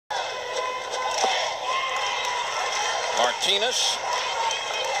Martinez,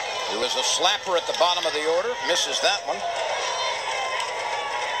 who is a slapper at the bottom of the order, misses that one.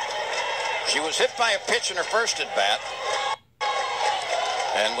 She was hit by a pitch in her first at bat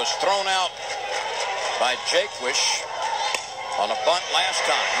and was thrown out by Jaquish on a bunt last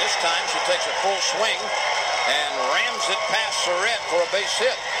time. This time she takes a full swing and rams it past Surratt for a base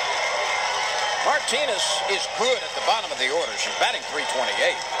hit. Martinez is good at the bottom of the order. She's batting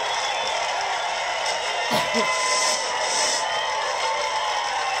 .328.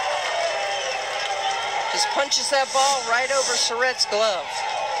 Just punches that ball right over Surratt's glove.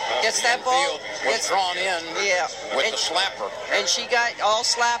 Gets that ball. Gets drawn in with the slapper. And she got, all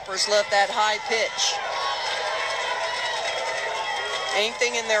slappers love that high pitch.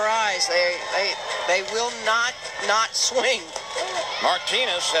 Anything in their eyes, they will not swing.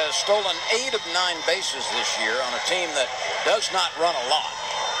 Martinez has stolen 8 of 9 bases this year on a team that does not run a lot.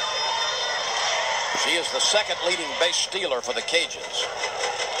 She is the second leading base stealer for the Cajuns.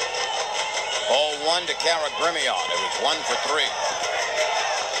 Ball 1 to Kara Grimion. It was 1 for 3.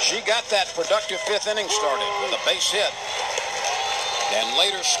 She got that productive 5th inning started with a base hit and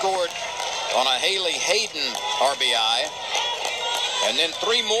later scored on a Haley Hayden RBI, and then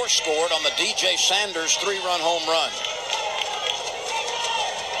 3 more scored on the DJ Sanders 3-run home run.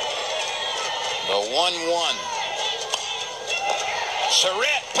 The 1-1.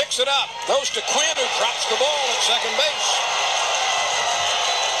 Surratt picks it up, goes to Quinn, who drops the ball at second base.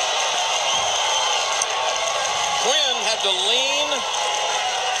 Quinn had to lean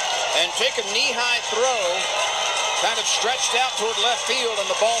and take a knee-high throw, kind of stretched out toward left field, and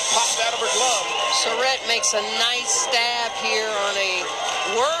the ball popped out of her glove. Surratt makes a nice stab here on a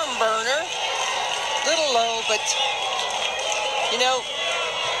worm burner. Little low, but, you know,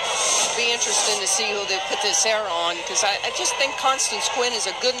 it'll be interesting to see who they put this error on, because I just think Constance Quinn is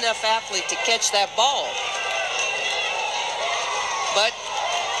a good enough athlete to catch that ball. But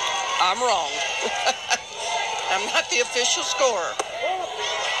I'm wrong. I'm not the official scorer.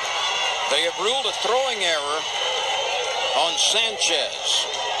 They have ruled a throwing error on Sanchez.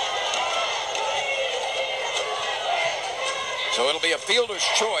 So it'll be a fielder's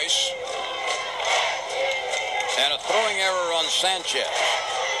choice and a throwing error on Sanchez.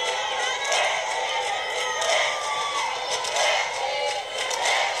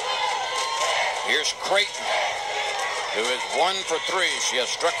 Here's Creighton, who is 1 for 3. She has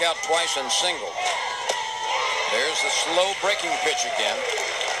struck out twice and singled. There's the slow breaking pitch again.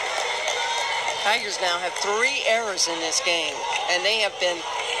 Tigers now have 3 errors in this game, and they have been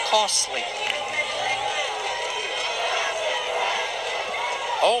costly.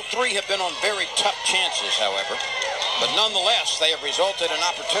 All 3 have been on very tough chances, however. But nonetheless, they have resulted in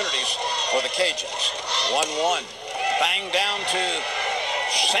opportunities for the Cajuns. 1-1. Bang down to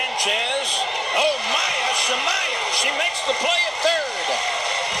Sanchez. Oh, Maya Shamaya. She makes the play at third.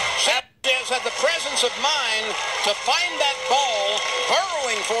 Sanchez had the presence of mind to find that ball,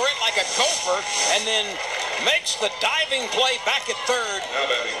 burrowing for it like a gopher, and then makes the diving play back at third.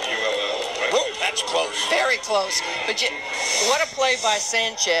 Whoa, that's close. Very close. But what a play by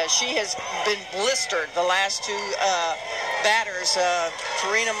Sanchez. She has been blistered the last 2 batters.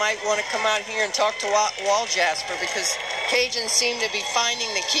 Karina might want to come out here and talk to Waljasper, because Cajuns seem to be finding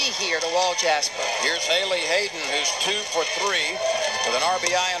the key here to Waljasper. Here's Haley Hayden, who's 2 for 3 with an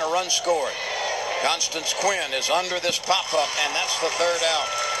RBI and a run scored. Constance Quinn is under this pop-up, and that's the 3rd out.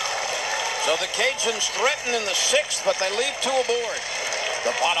 So the Cajuns threaten in the 6th, but they leave 2 aboard.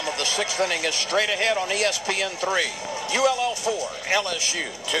 The bottom of the 6th inning is straight ahead on ESPN 3. ULL 4, LSU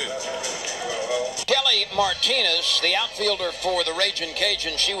 2. Kelli Martinez, the outfielder for the Ragin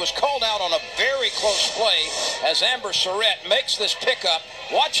Cajun, she was called out on a very close play as Amber Surratt makes this pickup.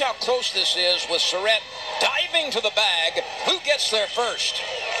 Watch how close this is with Surratt diving to the bag. Who gets there first?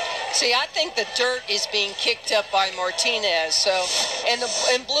 See, I think the dirt is being kicked up by Martinez. So,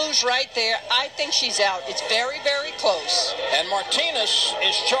 and Blue's right there. I think she's out. It's very, very close. And Martinez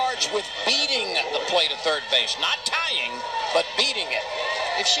is charged with beating the play to third base. Not tying, but beating it.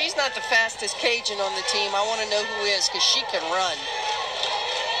 If she's not the fastest Cajun on the team, I want to know who is, because she can run.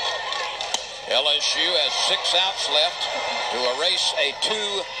 LSU has 6 outs left to erase a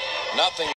 2-0